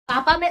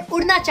पापा मैं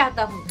उड़ना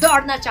चाहता हूँ,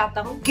 दौड़ना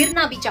चाहता हूँ,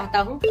 गिरना भी चाहता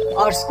हूँ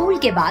और स्कूल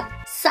के बाद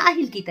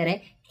साहिल की तरह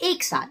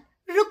 1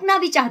 साल रुकना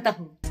भी चाहता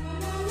हूँ।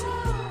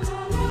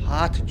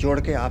 हाथ जोड़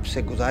के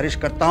आपसे गुजारिश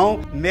करता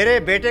हूँ, मेरे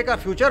बेटे का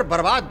फ्यूचर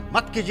बर्बाद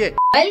मत कीजिए।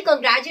 Well,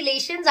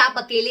 congratulations, आप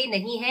अकेले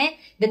नहीं हैं।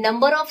 The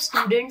number of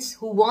students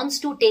who wants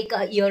to take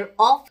a year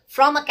off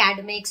from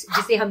academics,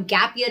 जिसे हम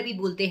gap year भी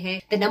बोलते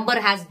हैं, the number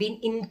has been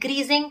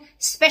increasing,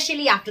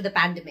 especially after the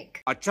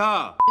pandemic. अच्छा,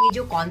 ये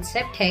जो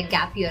concept है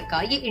gap year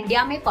का, ये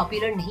इंडिया में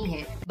popular नहीं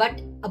है,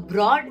 but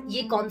abroad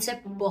ये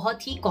concept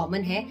बहुत ही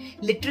common है.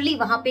 Literally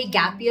वहाँ पे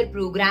gap year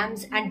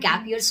programs and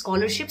gap year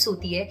scholarships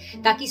होती है,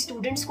 ताकि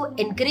students को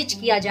encourage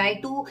किया जाए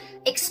to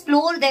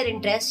explore their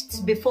interests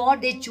before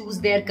they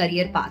choose their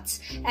career paths.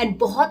 And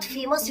बहुत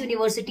famous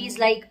universities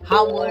like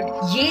Harvard,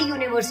 L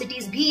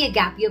universities भी ये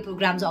गैप ईयर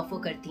प्रोग्राम्स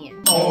ऑफर करती हैं।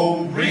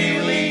 Oh,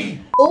 really?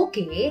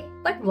 Okay,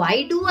 but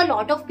why do a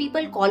lot of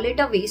people call it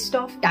a waste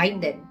of time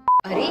then?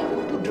 अरे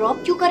तू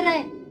drop क्यों कर रहा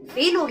है?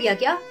 फेल हो गया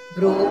क्या?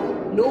 Bro,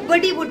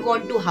 nobody would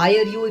want to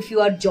hire you if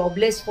you are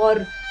jobless for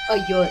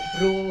a year,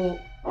 bro.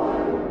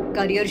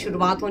 Career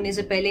शुरुआत होने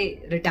से पहले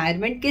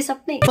रिटायरमेंट के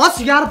सपने। बस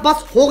यार,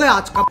 बस हो गया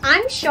आज का।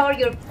 I'm sure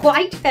you're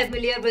quite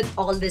familiar with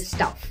all this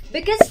stuff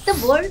because the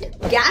word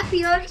gap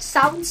year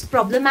sounds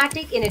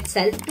problematic in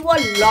itself to a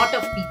lot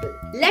of people,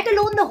 let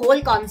alone the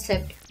whole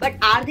concept. But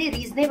are they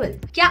reasonable?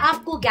 क्या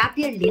आपको gap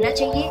year लेना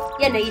चाहिए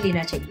या नहीं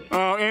लेना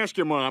चाहिए? Ask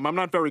your mom. I'm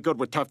not very good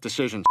with tough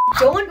decisions.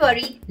 Don't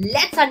worry,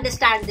 let's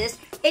understand this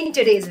in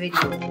today's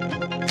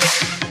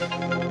video.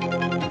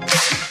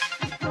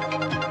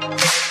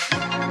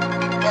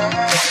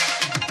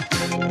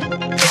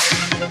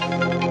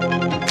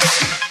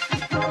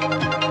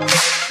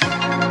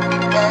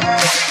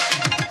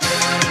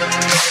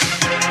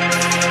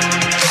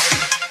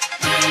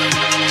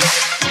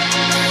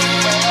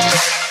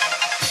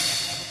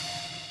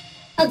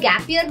 A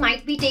gap year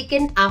might be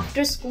taken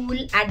after school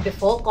and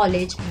before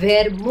college,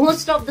 where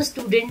most of the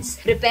students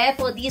prepare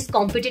for these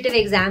competitive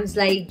exams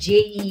like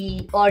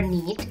JEE or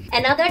NEET.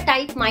 Another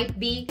type might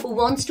be who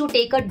wants to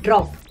take a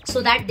drop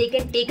so that they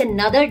can take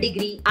another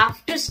degree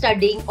after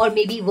studying or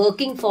maybe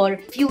working for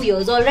few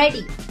years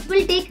already.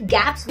 Will take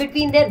gaps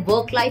between their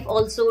work life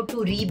also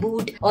to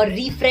reboot or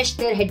refresh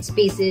their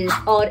headspaces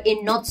or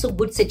in not so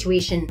good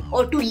situation,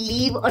 or to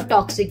leave a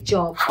toxic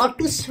job, or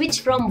to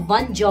switch from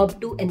one job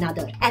to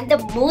another. And the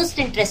most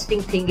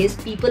interesting thing is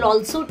people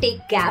also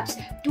take gaps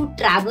to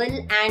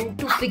travel and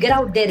to figure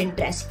out their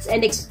interests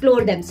and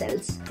explore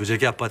themselves. तुझे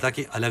क्या पता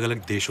कि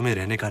अलग-अलग देशों में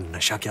रहने का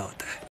नशा क्या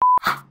होता है?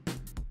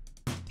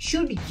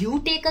 Should you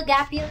take a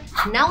gap year?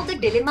 Now the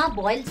dilemma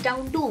boils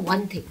down to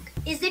one thing.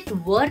 Is it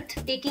worth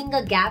taking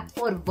a gap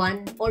for 1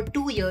 or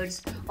 2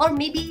 years or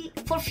maybe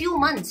for few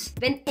months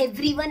when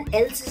everyone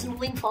else is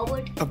moving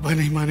forward? अब्बा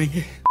नहीं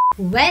मानेंगे।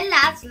 Well,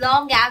 as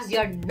long as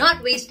you're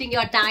not wasting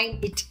your time,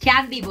 it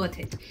can be worth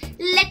it.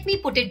 Let me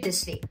put it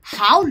this way.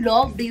 How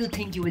long do you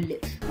think you will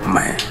live?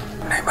 मैं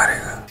नहीं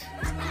मरेगा।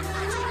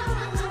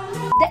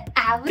 The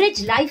average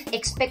life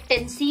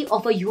expectancy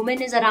of a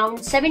human is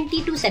around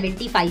 70 to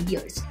 75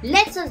 years.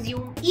 Let's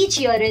assume each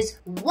year is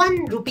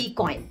 1 rupee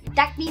coin.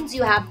 That means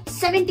you have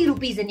 70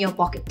 rupees in your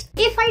pocket.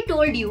 If I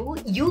told you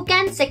you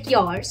can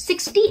secure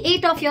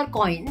 68 of your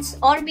coins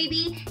or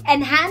maybe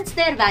enhance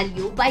their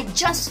value by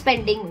just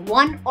spending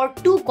 1 or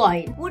 2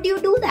 coin, would you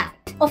do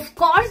that? Of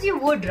course you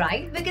would,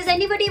 right? Because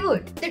anybody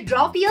would. The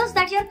drop years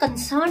that you're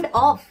concerned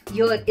of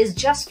here is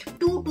just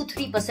 2 to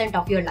 3%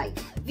 of your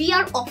life. We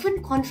are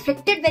often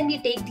conflicted when we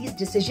take these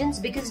decisions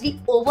because we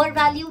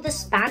overvalue the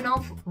span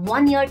of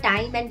 1 year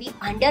time and we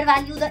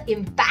undervalue the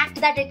impact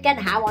that it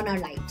can have on our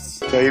lives.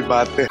 सही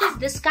बात है। It is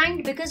this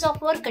kind because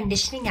of our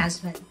conditioning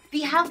as well.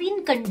 We have been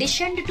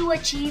conditioned to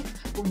achieve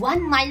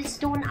one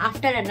milestone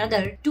after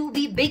another to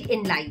be big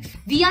in life.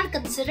 We are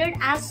considered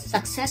as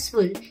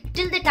successful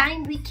till the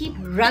time we keep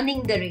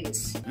running the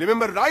race.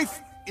 Remember, life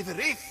is a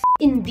race.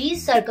 In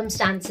these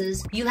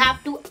circumstances, you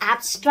have to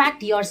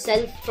abstract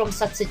yourself from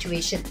such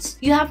situations.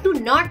 You have to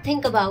not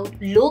think about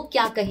log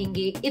kya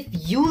kahenge if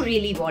you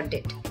really want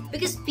it.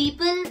 Because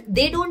people,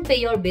 they don't pay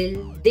your bill,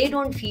 they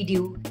don't feed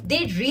you,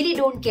 they really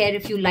don't care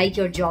if you like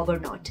your job or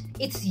not.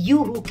 It's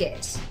you who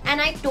cares.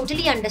 And I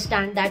totally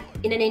understand that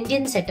in an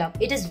Indian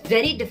setup, it is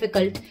very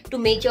difficult to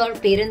make your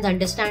parents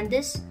understand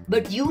this,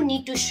 but you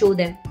need to show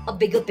them a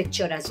bigger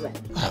picture as well.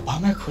 अब्बा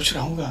मैं खुश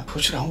रहूँगा,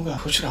 खुश रहूँगा,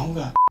 खुश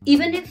रहूँगा।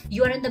 Even if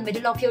you are in the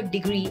middle of your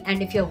degree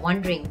and if you're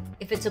wondering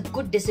if it's a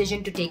good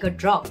decision to take a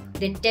drop,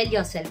 then tell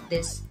yourself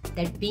this,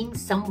 that being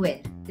somewhere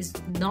is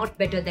not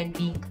better than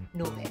being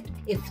nowhere.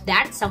 If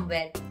that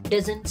somewhere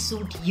doesn't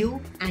suit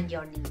you and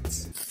your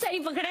needs. सही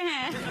पकड़े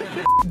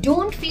हैं।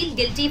 Don't feel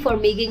guilty for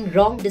making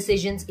wrong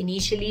decisions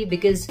initially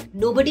because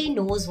nobody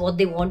knows what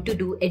they want to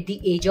do at the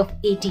age of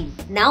 18.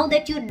 Now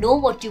that you know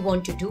what you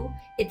want to do,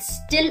 it's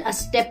still a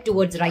step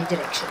towards right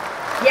direction.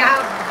 क्या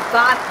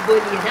बात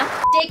बोली है ना?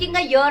 Taking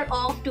a year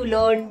off to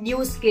learn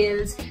new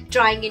skills,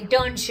 trying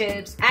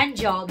internships and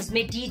jobs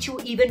may teach you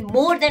even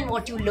more than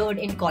what you learned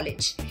in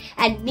college.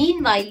 And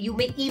meanwhile, you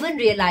may even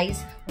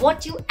realize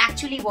what you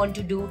actually want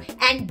to do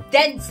and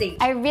then say,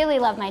 I really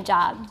love my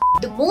job.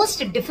 The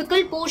most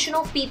difficult portion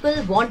of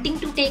people wanting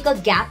to take a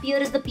gap year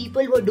is the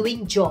people who are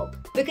doing job,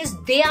 because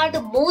they are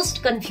the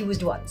most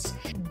confused ones.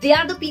 They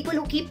are the people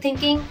who keep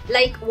thinking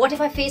like, what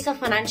if I face a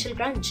financial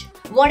crunch?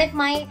 What if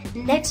my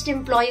next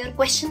employer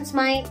questions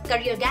my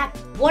career gap?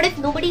 What if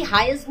nobody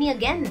hires me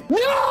again?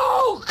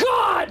 No,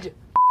 God!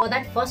 For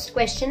that first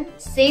question,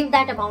 save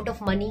that amount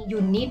of money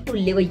you need to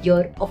live a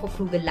year of a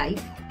frugal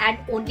life and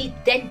only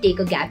then take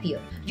a gap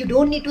year. You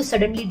don't need to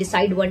suddenly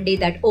decide one day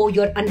that, oh,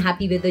 you're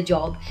unhappy with the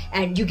job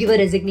and you give a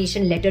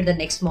resignation letter the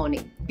next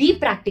morning. Be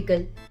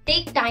practical.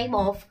 Take time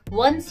off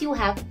once you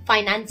have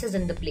finances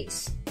in the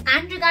place.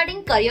 And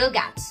regarding career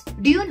gaps,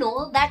 do you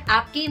know that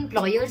आपके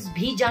employers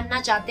भी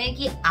जानना चाहते हैं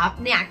कि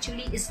आपने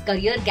actually इस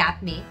career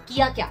gap में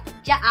किया क्या?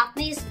 क्या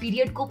आपने इस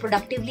period को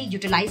productively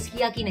utilize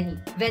किया कि नहीं?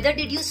 Whether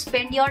did you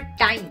spend your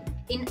time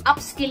in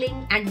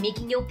upskilling and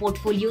making your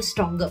portfolio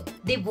stronger?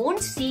 They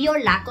won't see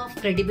your lack of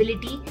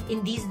credibility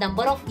in these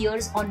number of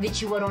years on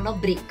which you were on a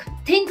break.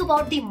 Think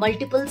about the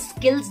multiple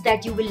skills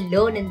that you will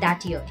learn in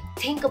that year.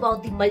 Think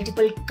about the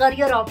multiple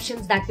career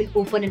options that will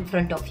open in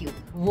front of you.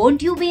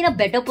 Won't you be in a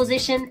better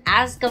position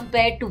as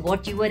compared to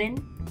what you were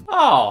in?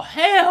 Oh,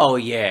 hell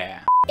yeah!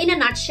 In a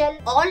nutshell,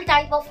 all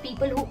type of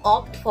people who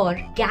opt for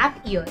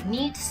gap year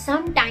need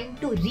some time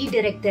to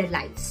redirect their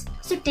lives.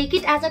 So take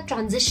it as a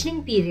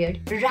transitioning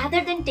period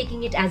rather than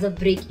taking it as a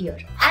break year.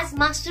 As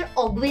Master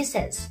Ogwe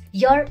says,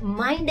 your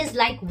mind is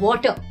like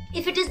water.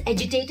 If it is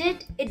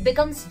agitated, it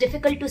becomes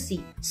difficult to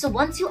see. So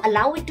once you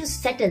allow it to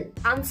settle,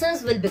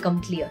 answers will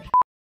become clear.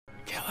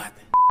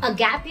 A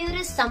gap year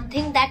is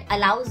something that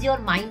allows your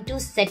mind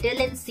to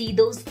settle and see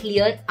those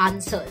clear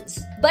answers.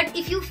 But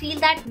if you feel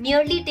that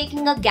merely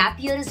taking a gap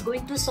year is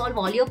going to solve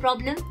all your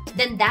problems,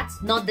 then that's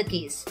not the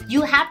case.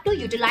 You have to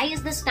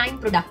utilize this time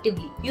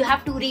productively. You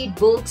have to read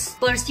books,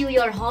 pursue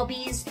your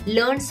hobbies,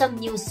 learn some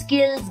new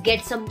skills,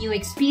 get some new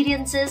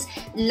experiences,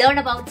 learn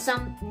about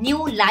some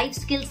new life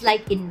skills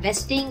like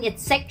investing,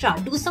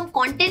 etc. Do some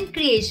content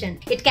creation.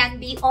 It can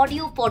be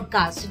audio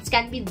podcasts, it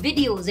can be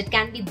videos, it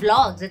can be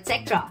blogs,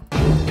 etc.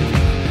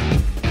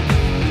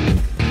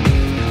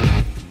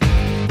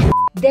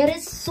 There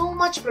is so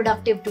much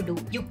productive to do.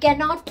 You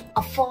cannot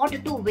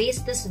afford to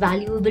waste this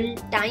valuable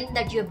time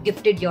that you have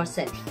gifted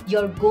yourself.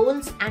 Your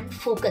goals and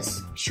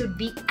focus should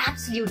be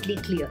absolutely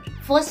clear.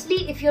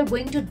 Firstly, if you're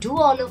going to do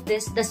all of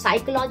this, the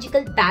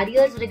psychological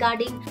barriers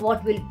regarding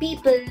what will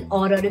people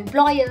or our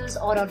employers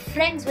or our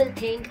friends will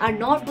think are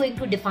not going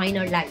to define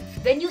our life.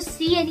 When you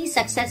see any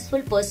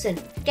successful person,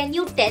 can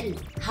you tell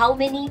how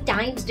many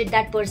times did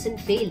that person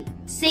fail?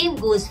 Same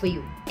goes for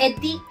you. At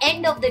the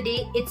end of the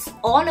day, it's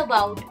all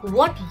about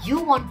what you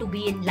want to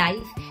be in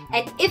life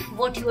and if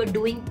what you are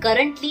doing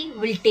currently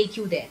will take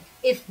you there.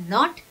 If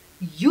not,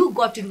 you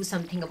got to do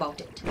something about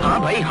it.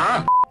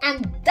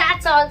 And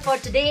that's all for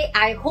today.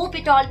 I hope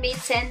it all made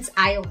sense.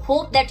 I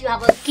hope that you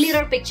have a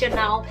clearer picture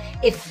now.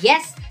 If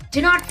yes,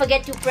 do not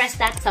forget to press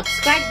that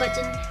subscribe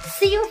button.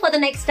 See you for the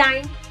next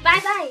time.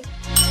 Bye bye.